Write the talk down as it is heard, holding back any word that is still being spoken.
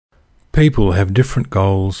People have different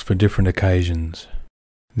goals for different occasions.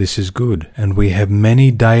 This is good, and we have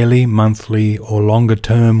many daily, monthly, or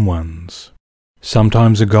longer-term ones.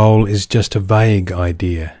 Sometimes a goal is just a vague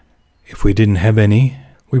idea. If we didn't have any,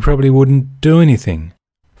 we probably wouldn't do anything.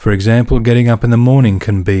 For example, getting up in the morning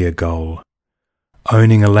can be a goal.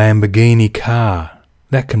 Owning a Lamborghini car,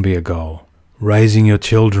 that can be a goal. Raising your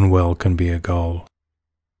children well can be a goal.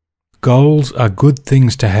 Goals are good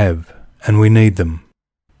things to have, and we need them.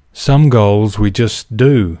 Some goals we just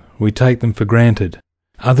do, we take them for granted.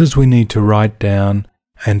 Others we need to write down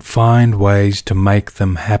and find ways to make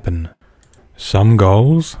them happen. Some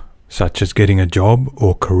goals, such as getting a job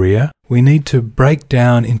or career, we need to break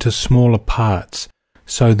down into smaller parts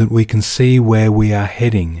so that we can see where we are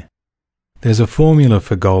heading. There's a formula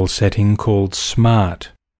for goal setting called SMART.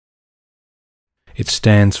 It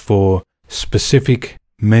stands for specific,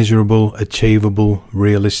 measurable, achievable,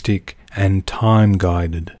 realistic, and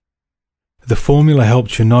time-guided. The formula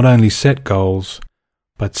helps you not only set goals,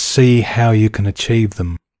 but see how you can achieve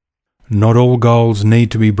them. Not all goals need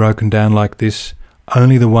to be broken down like this,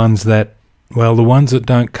 only the ones that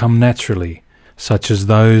don't come naturally, such as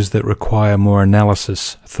those that require more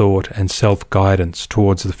analysis, thought, and self-guidance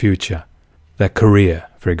towards the future. That career,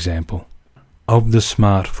 for example. Of the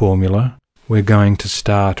SMART formula, we're going to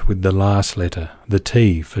start with the last letter, the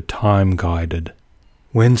T for time-guided.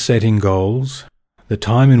 When setting goals, the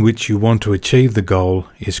time in which you want to achieve the goal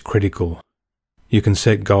is critical. You can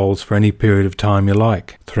set goals for any period of time you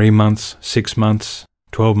like, 3 months, 6 months,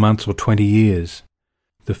 12 months, or 20 years.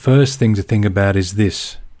 The first thing to think about is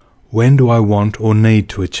this: when do I want or need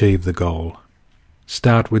to achieve the goal?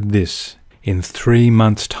 Start with this: in 3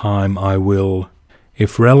 months' time I will.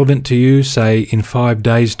 If relevant to you, say in 5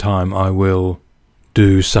 days' time I will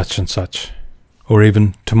do such and such. Or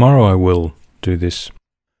even tomorrow I will do this.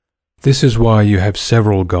 This is why you have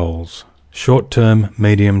several goals: short-term,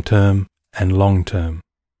 medium-term, and long-term.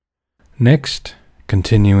 Next,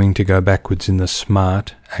 continuing to go backwards in the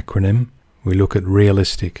SMART acronym, we look at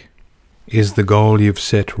realistic. Is the goal you've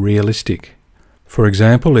set realistic? For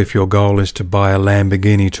example, if your goal is to buy a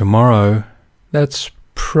Lamborghini tomorrow, that's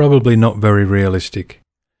probably not very realistic.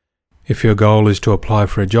 If your goal is to apply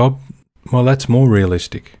for a job, well, that's more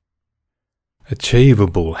realistic.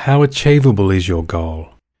 Achievable. How achievable is your goal?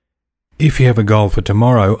 If you have a goal for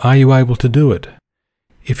tomorrow, are you able to do it?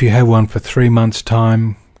 If you have one for 3 months'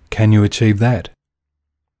 time, can you achieve that?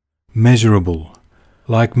 Measurable.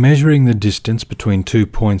 Like measuring the distance between 2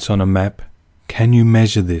 points on a map, can you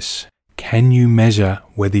measure this? Can you measure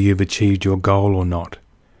whether you've achieved your goal or not?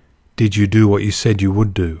 Did you do what you said you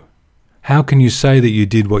would do? How can you say that you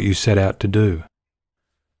did what you set out to do?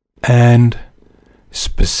 And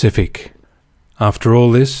specific. After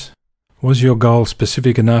all this, was your goal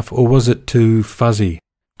specific enough, or was it too fuzzy?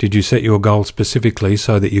 Did you set your goal specifically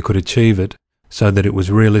so that you could achieve it, so that it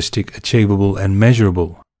was realistic, achievable, and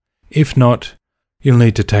measurable? If not, you'll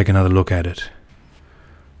need to take another look at it.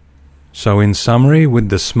 So in summary, with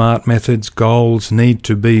the SMART methods, goals need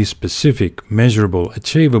to be specific, measurable,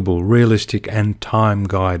 achievable, realistic, and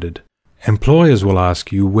time-guided. Employers will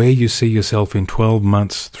ask you where you see yourself in 12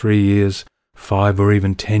 months, 3 years, 5 or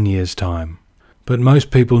even 10 years' time. But most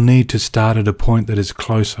people need to start at a point that is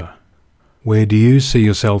closer. Where do you see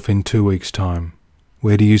yourself in 2 weeks' time?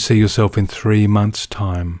 Where do you see yourself in 3 months'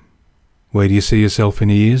 time? Where do you see yourself in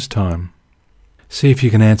a year's time? See if you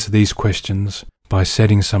can answer these questions by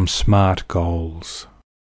setting some SMART goals.